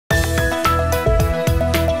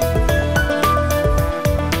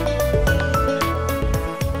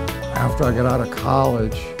after I got out of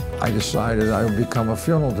college, I decided I would become a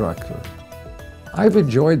funeral director. I've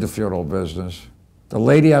enjoyed the funeral business. The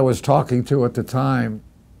lady I was talking to at the time,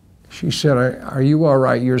 she said, are you all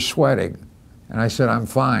right? You're sweating. And I said, I'm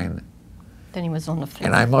fine. Then he was on the floor.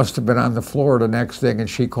 And I must have been on the floor the next thing, and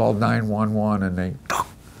she called 911, and they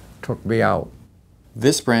took me out.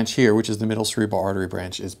 This branch here, which is the middle cerebral artery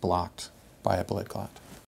branch, is blocked by a blood clot.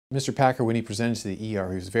 Mr. Packer, when he presented to the ER,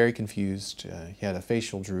 he was very confused. He had a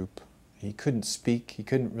facial droop. He couldn't speak. He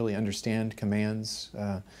couldn't really understand commands.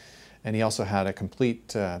 And he also had a complete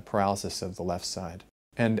paralysis of the left side.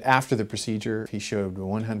 And after the procedure, he showed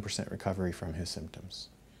 100% recovery from his symptoms.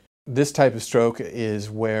 This type of stroke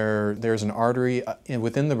is where there's an artery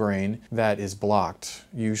within the brain that is blocked,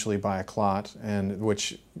 usually by a clot, and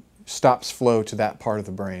which stops flow to that part of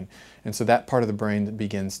the brain. And so that part of the brain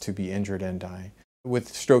begins to be injured and die.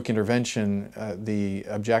 With stroke intervention, the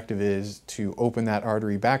objective is to open that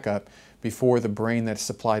artery back up before the brain that's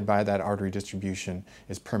supplied by that artery distribution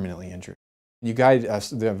is permanently injured. You guide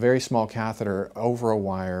the very small catheter over a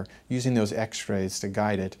wire using those x-rays to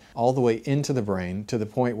guide it all the way into the brain to the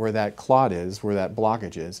point where that clot is, where that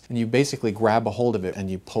blockage is, and you basically grab a hold of it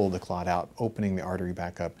and you pull the clot out, opening the artery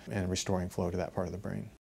back up and restoring flow to that part of the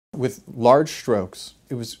brain. With large strokes,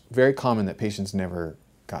 it was very common that patients never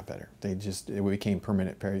got better. It became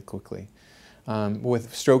permanent very quickly.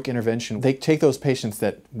 With stroke intervention, they take those patients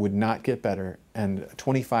that would not get better, and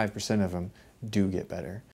 25% of them do get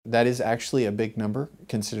better. That is actually a big number,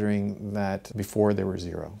 considering that before there were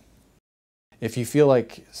 0. If you feel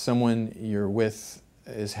like someone you're with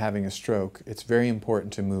is having a stroke, it's very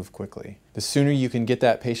important to move quickly. The sooner you can get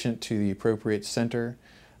that patient to the appropriate center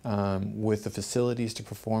with the facilities to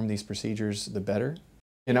perform these procedures, the better.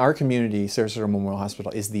 In our community, Sarasota Memorial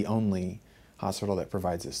Hospital is the only hospital that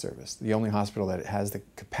provides this service, the only hospital that has the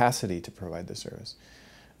capacity to provide this service,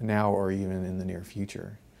 now or even in the near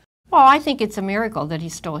future. Well, I think it's a miracle that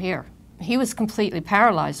he's still here. He was completely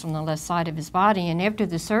paralyzed on the left side of his body, and after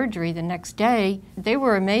the surgery the next day, they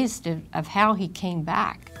were amazed of how he came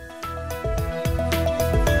back.